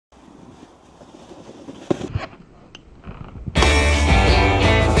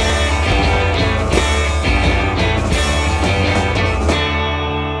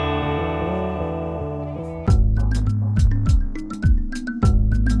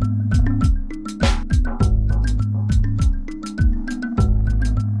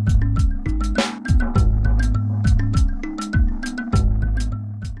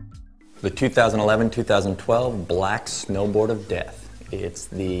2011-2012 Black Snowboard of Death. It's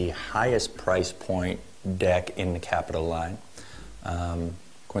the highest price point deck in the CAPiTA line.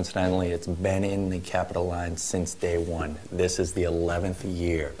 Coincidentally, it's been in the CAPiTA line since day one. This is the 11th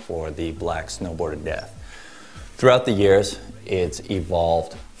year for the Black Snowboard of Death. Throughout the years, it's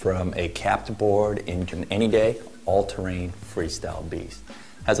evolved from a capped board into an any-day, all-terrain freestyle beast.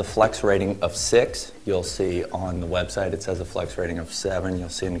 Has a flex rating of 6. You'll see on the website it says a flex rating of 7. You'll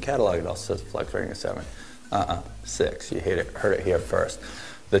see in the catalog it also says a flex rating of 7. 6. You heard it here first.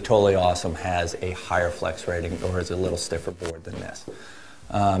 The Totally Awesome has a higher flex rating, or is a little stiffer board than this.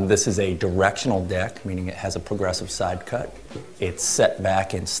 This is a directional deck, meaning it has a progressive side cut. It's set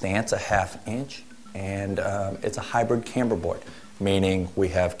back in stance, a ½ inch, and it's a hybrid camber board, meaning we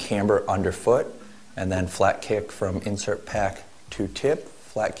have camber underfoot, and then flat kick from insert pack to tip,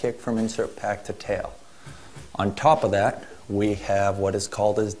 flat kick from insert pack to tail. On top of that, we have what is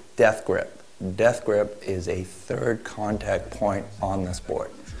called as death grip. Death grip is a third contact point on this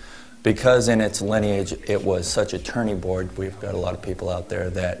board. Because in its lineage it was such a turning board, we've got a lot of people out there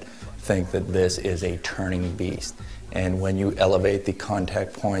that think that this is a turning beast. And when you elevate the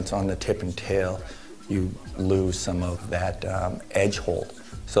contact points on the tip and tail, you lose some of that edge hold.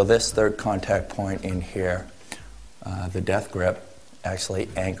 So this third contact point in here, the death grip, actually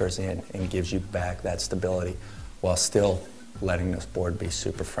anchors in and gives you back that stability while still letting this board be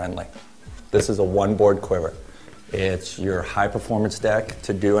super friendly. This is a one board quiver. It's your high performance deck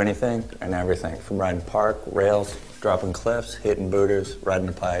to do anything and everything, from riding park, rails, dropping cliffs, hitting booters, riding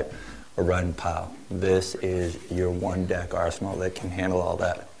a pipe, or riding POW. This is your one deck arsenal that can handle all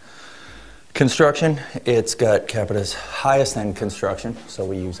that. Construction, it's got CAPiTA's highest end construction, so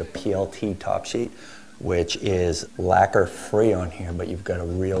we use a PLT top sheet, which is lacquer free on here, but you've got a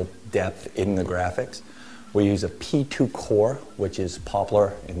real depth in the graphics. We use a P2 core, which is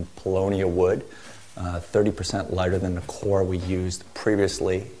poplar and paulownia wood, 30% lighter than the core we used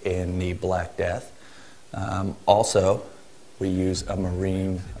previously in the Black Death. Also, we use a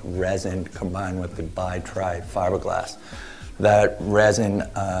marine resin combined with the bi-tri fiberglass. That resin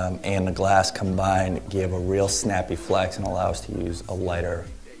and the glass combined give a real snappy flex and allow us to use a lighter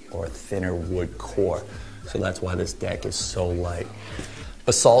or thinner wood core. So that's why this deck is so light.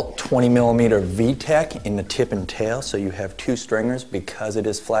 Basalt 20mm V-Tech in the tip and tail, so you have two stringers because it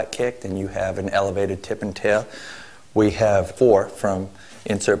is flat kicked and you have an elevated tip and tail. We have 4 from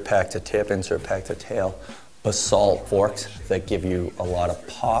insert pack to tip, insert pack to tail, basalt forks that give you a lot of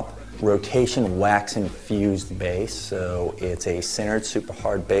pop. Rotation wax infused base, so it's a centered super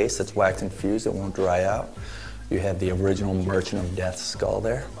hard base that's wax infused, it won't dry out. You have the original Merchant of Death skull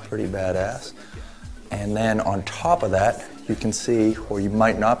there, pretty badass. And then on top of that, you can see, or you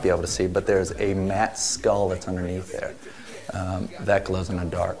might not be able to see, but there's a matte skull that's underneath there. That glows in the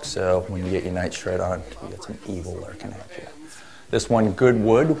dark, so when you get your night shred on, you get some evil lurking at you. This one, good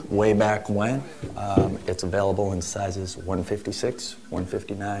wood, way back when. It's available in sizes 156,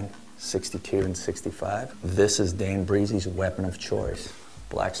 159, 62, and 65. This is Dan Breezy's weapon of choice,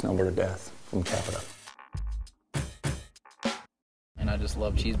 Black Snowboard of Death from CAPiTA. And I just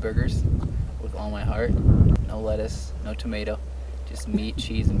love cheeseburgers with all my heart. No lettuce, no tomato, just meat,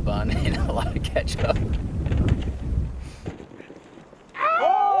 cheese, and bun, and a lot of ketchup.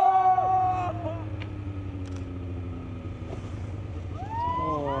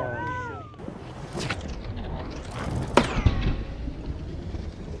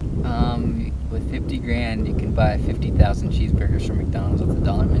 With 50 grand, you can buy 50,000 cheeseburgers from McDonald's with the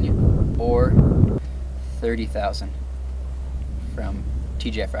dollar menu, or 30,000 from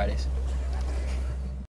TGI Fridays.